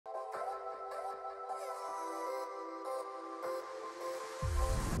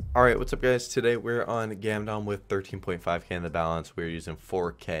Alright, what's up guys? Today we're on Gamdom with 13.5k in the balance. We're using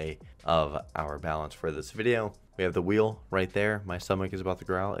 4k of our balance for this video. We have the wheel right there. My stomach is about to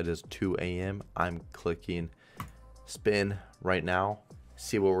growl. It is 2 a.m. I'm clicking spin right now.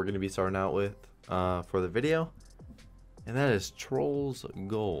 See what we're going to be starting out with for the video. And that is Trolls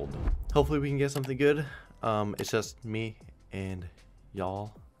Gold. Hopefully we can get something good. It's just me and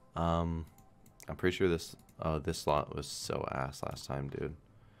y'all. I'm pretty sure this slot was so ass last time, dude.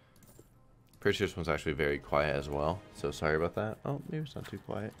 Pretty sure this one's actually very quiet as well, so sorry about that. Oh, maybe it's not too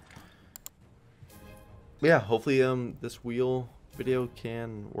quiet. But yeah, hopefully this wheel video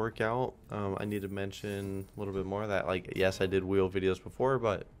can work out. I need to mention a little bit more that, like, yes, I did wheel videos before,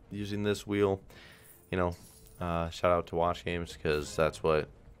 but using this wheel, you know, shout out to Watch Games, because that's what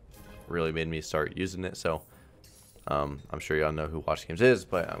really made me start using it. So I'm sure y'all know who Watch Games is,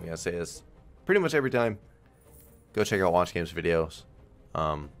 but I'm gonna say this pretty much every time. Go check out Watch Games videos.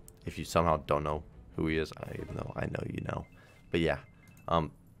 If you somehow don't know who he is, even though I know you know. But yeah,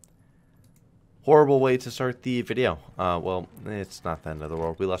 horrible way to start the video. Well, it's not the end of the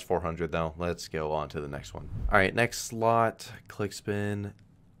world. We lost 400 though. Let's go on to the next one. All right, next slot, click spin.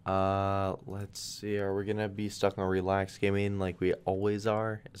 Let's see. Are we gonna be stuck on relax gaming like we always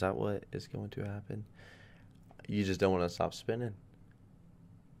are? Is that what is going to happen? You just don't want to stop spinning.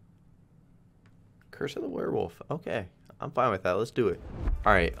 Curse of the Werewolf. Okay, I'm fine with that. Let's do it.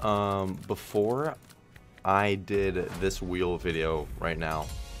 All right, before I did this wheel video right now,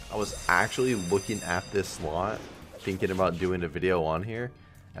 I was actually looking at this slot, thinking about doing a video on here,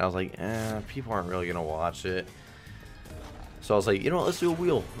 and I was like, people aren't really gonna watch it. So I was like, you know what, let's do a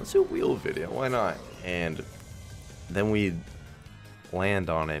wheel. Let's do a wheel video. Why not? And then we land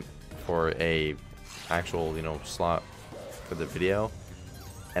on it for a actual, you know, slot for the video.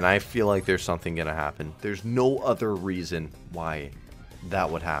 And I feel like there's something gonna happen. There's no other reason why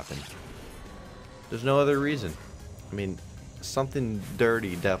that would happen. There's no other reason. I mean, something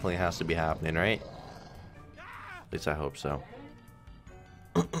dirty definitely has to be happening, right? At least I hope so.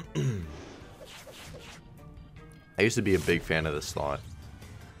 I used to be a big fan of this slot.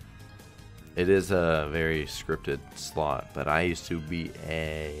 It is a very scripted slot, but I used to be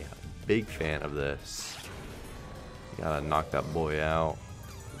a big fan of this. You gotta knock that boy out.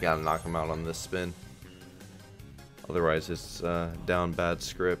 Gotta knock him out on this spin. Otherwise, it's down bad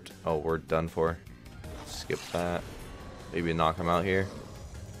script. Oh, we're done for. Skip that. Maybe knock him out here.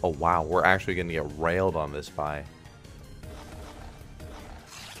 Oh, wow. We're actually gonna get railed on this buy.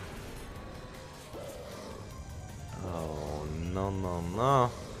 Oh, no, no,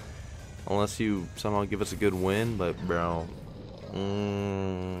 no. Unless you somehow give us a good win, but, bro.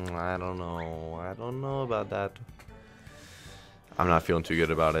 I don't know. I don't know about that. I'm not feeling too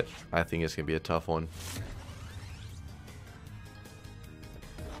good about it. I think it's going to be a tough one.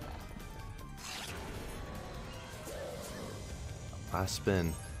 Last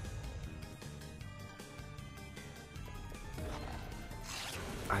spin.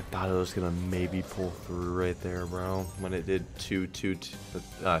 I thought it was going to maybe pull through right there, bro. When it did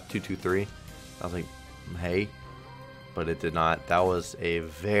 2-2-3. I was like, hey. But it did not. That was a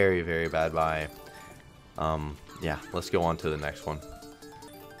very, very bad buy. Yeah, let's go on to the next one. Oh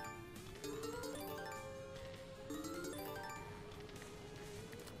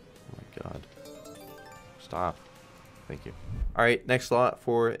my god. Stop. Thank you. Alright, next slot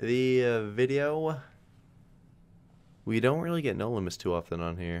for the video. We don't really get no limits too often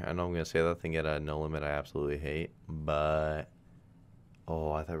on here. I know I'm going to say that thing at a no limit I absolutely hate, but...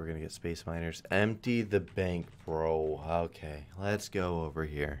 Oh, I thought we were going to get Space Miners. Empty the bank, bro. Okay, let's go over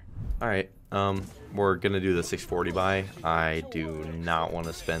here. Alright, we're going to do the 640 buy. I do not want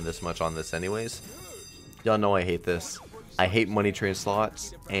to spend this much on this anyways. Y'all know I hate this. I hate money train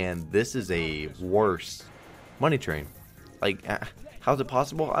slots, and this is a worse money train. Like, how's it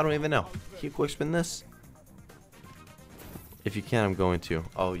possible? I don't even know. Can you quick spin this? If you can, I'm going to.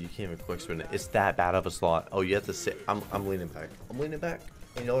 Oh, you can't even quick spin it. It's that bad of a slot. Oh, you have to sit. I'm leaning back. I'm leaning back.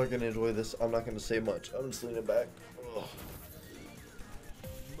 And y'all are going to enjoy this. I'm not going to say much. I'm just leaning back. Ugh.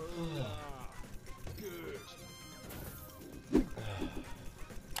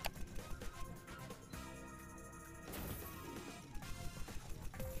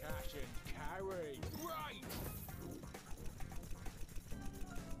 Cash and carry. Right.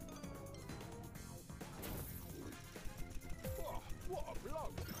 Oh, what a blow.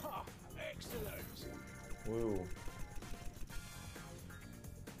 Ha, excellent. Woo.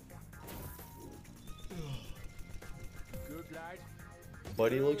 Good lad.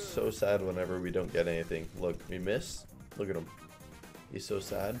 Buddy looks so sad whenever we don't get anything. Look, we missed. Look at him. He's so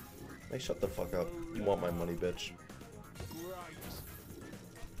sad. Like, shut the fuck up. You want my money, bitch. Right.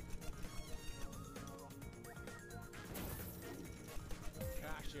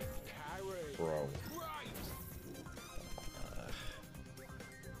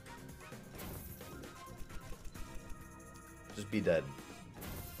 Just be dead.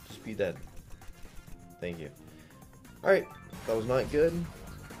 Just be dead. Thank you. Alright, that was not good.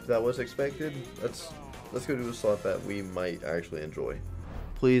 That was expected. Let's go do a slot that we might actually enjoy.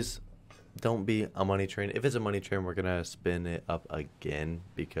 Please don't be a money train. If it's a money train, we're gonna spin it up again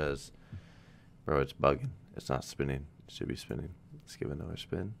because, bro, it's bugging. It's not spinning. It should be spinning. Let's give it another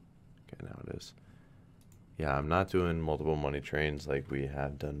spin. Okay, now it is. Yeah, I'm not doing multiple money trains like we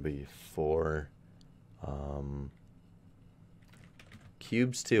have done before.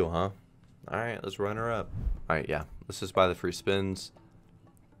 Cubes too, huh? Alright, let's run her up. Alright, yeah. Let's just buy the free spins.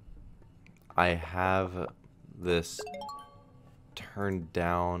 I have this turned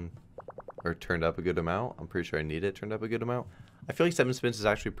down or turned up a good amount. I'm pretty sure I need it turned up a good amount. I feel like 7 spins is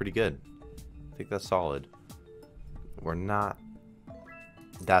actually pretty good. I think that's solid. We're not.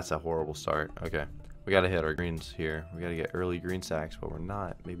 That's a horrible start. Okay. We gotta hit our greens here. We gotta get early green stacks, but we're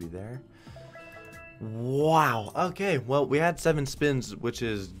not. Maybe there. Wow. Okay. Well, we had 7 spins, which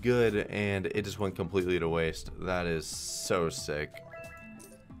is good, and it just went completely to waste. That is so sick.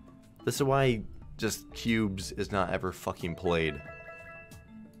 This is why just cubes is not ever fucking played.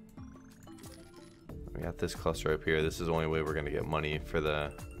 We got this cluster up here. This is the only way we're gonna get money for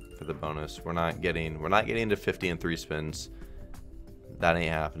the bonus. We're not getting to 50 and 3 spins. That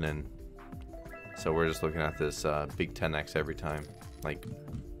ain't happening. So we're just looking at this big 10x every time. Like,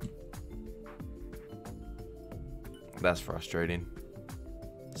 that's frustrating.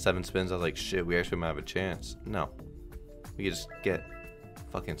 7 spins, I was like, shit, we actually might have a chance. No. We can just get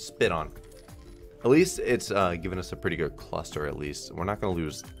fucking spit on. At least it's giving us a pretty good cluster, at least. We're not going to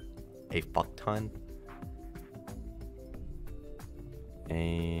lose a fuck ton.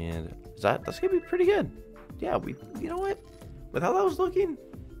 And that's going to be pretty good. Yeah, you know what? With how that was looking,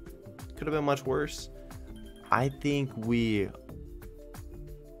 could have been much worse. I think we're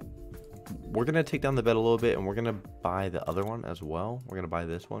gonna take down the bet a little bit, and we're gonna buy the other one as well. We're gonna buy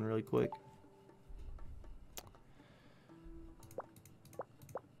this one really quick.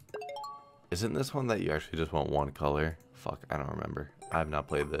 Isn't this one that you actually just want one color? Fuck, I don't remember. I have not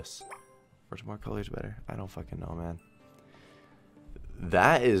played this. Which more colors better? I don't fucking know, man.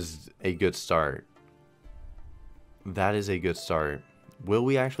 That is a good start. That is a good start. Will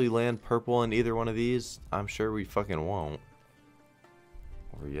we actually land purple in either one of these? I'm sure we fucking won't.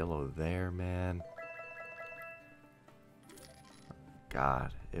 Or yellow there, man.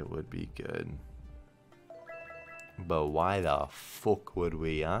 God, it would be good. But why the fuck would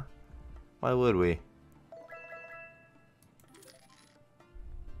we, huh? Why would we?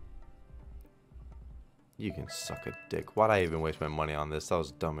 You can suck a dick. Why'd I even waste my money on this? That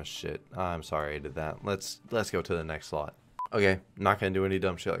was dumb as shit. I'm sorry I did that. Let's go to the next slot. Okay, not gonna do any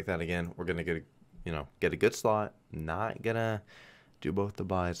dumb shit like that again. We're gonna get a good slot. Not gonna do both the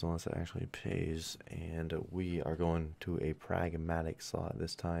buys unless it actually pays. And we are going to a pragmatic slot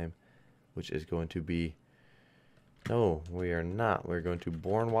this time, which is going to be. No, we are not. We're going to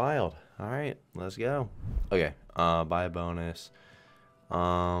Born Wild. All right, let's go. Okay, buy a bonus.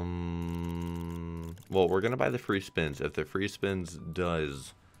 Well, we're gonna buy the free spins. If the free spins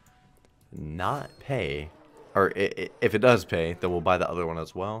does not pay, or if it does pay, then we'll buy the other one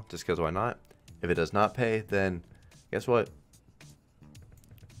as well, just because why not? If it does not pay, then guess what?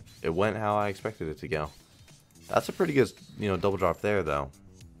 It went how I expected it to go. That's a pretty good, double drop there, though.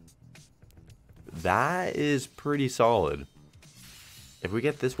 That is pretty solid. If we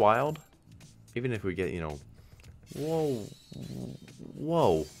get this wild, even if we get, whoa.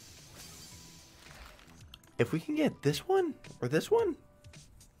 If we can get this one or this one,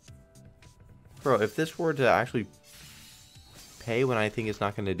 bro, if this were to actually pay when I think it's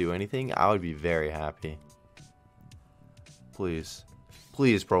not going to do anything, I would be very happy. Please,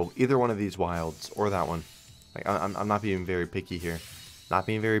 bro, either one of these wilds or that one. Like, I'm not being very picky here. Not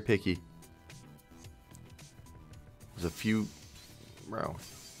being very picky. There's a few, bro.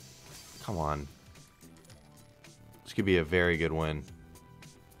 Come on. This could be a very good win.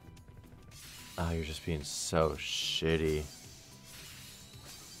 Oh, you're just being so shitty.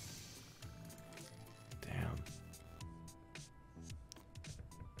 Damn.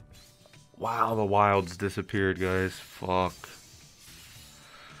 Wow, the wilds disappeared, guys. Fuck.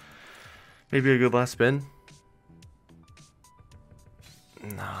 Maybe a good last spin?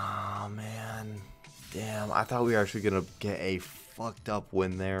 Nah, man. Damn, I thought we were actually going to get a fucked up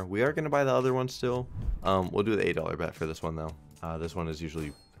win there. We are going to buy the other one still. We'll do the $8 bet for this one, though. This one is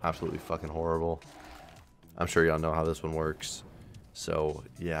usually absolutely fucking horrible. I'm sure y'all know how this one works. So,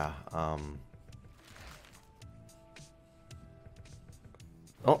 yeah.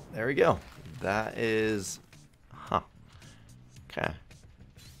 Oh, there we go. That is... Huh. Okay.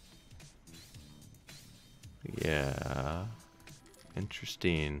 Yeah.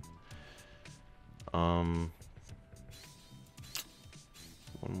 Interesting. One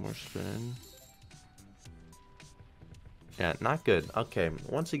more spin. Yeah, not good. Okay,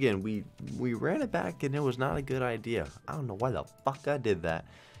 once again, we ran it back and it was not a good idea. I don't know why the fuck I did that.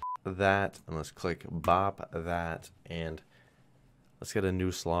 That, and let's click bop that, and let's get a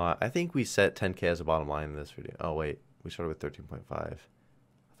new slot. I think we set 10K as a bottom line in this video. Oh wait, we started with 13.5. I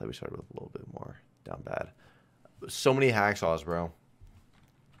thought we started with a little bit more. Down bad. So many hacksaws, bro.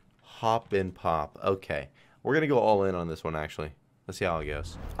 Hop and pop. Okay, we're gonna go all in on this one actually. Let's see how it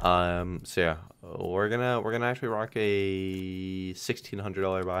goes. So yeah, we're gonna actually rock a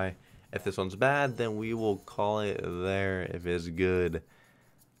 $1,600 buy. If this one's bad, then we will call it there. If it's good,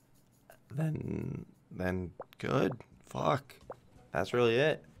 then good. Fuck. That's really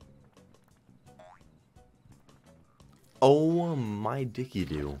it. Oh my dicky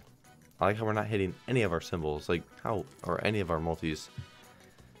do. I like how we're not hitting any of our symbols, like how, or any of our multis.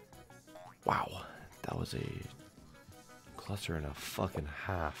 Wow, that was a cluster and a fucking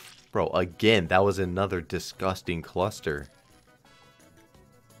half. Bro, again, that was another disgusting cluster.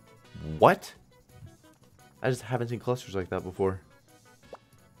 What? I just haven't seen clusters like that before.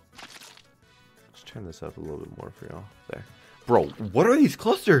 Let's turn this up a little bit more for y'all. There. Bro, what are these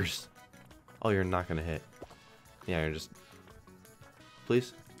clusters? Oh, you're not gonna hit. Yeah, you're just...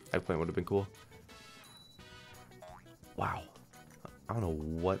 Please? Eggplant would have been cool. Wow. I don't know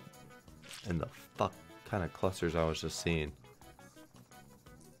what in the fuck kind of clusters I was just seeing.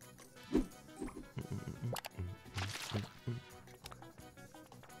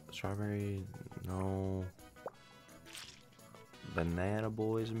 Strawberry, no. Banana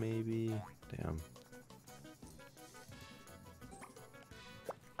boys, maybe. Damn.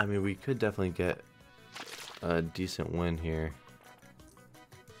 I mean, we could definitely get a decent win here.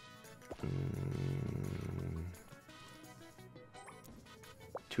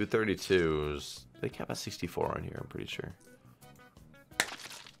 232s. They cap at 64 on here, I'm pretty sure.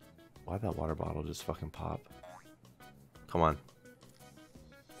 Why'd that water bottle just fucking pop? Come on.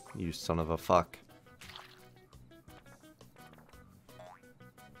 You son of a fuck.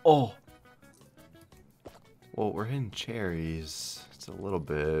 Oh! Well, we're hitting cherries. It's a little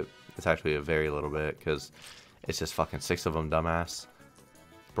bit. It's actually a very little bit, because it's just fucking 6 of them, dumbass.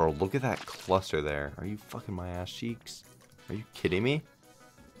 Bro, look at that cluster there. Are you fucking my ass cheeks? Are you kidding me?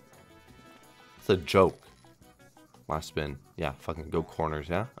 It's a joke. Last spin. Yeah, fucking go corners,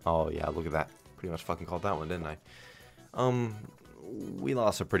 yeah? Oh, yeah, look at that. Pretty much fucking called that one, didn't I? We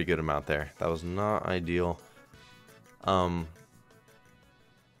lost a pretty good amount there. That was not ideal.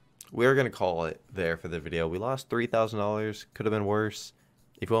 We're going to call it there for the video. We lost $3,000. Could have been worse.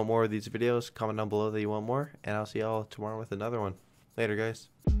 If you want more of these videos, comment down below that you want more. And I'll see y'all tomorrow with another one. Later, guys.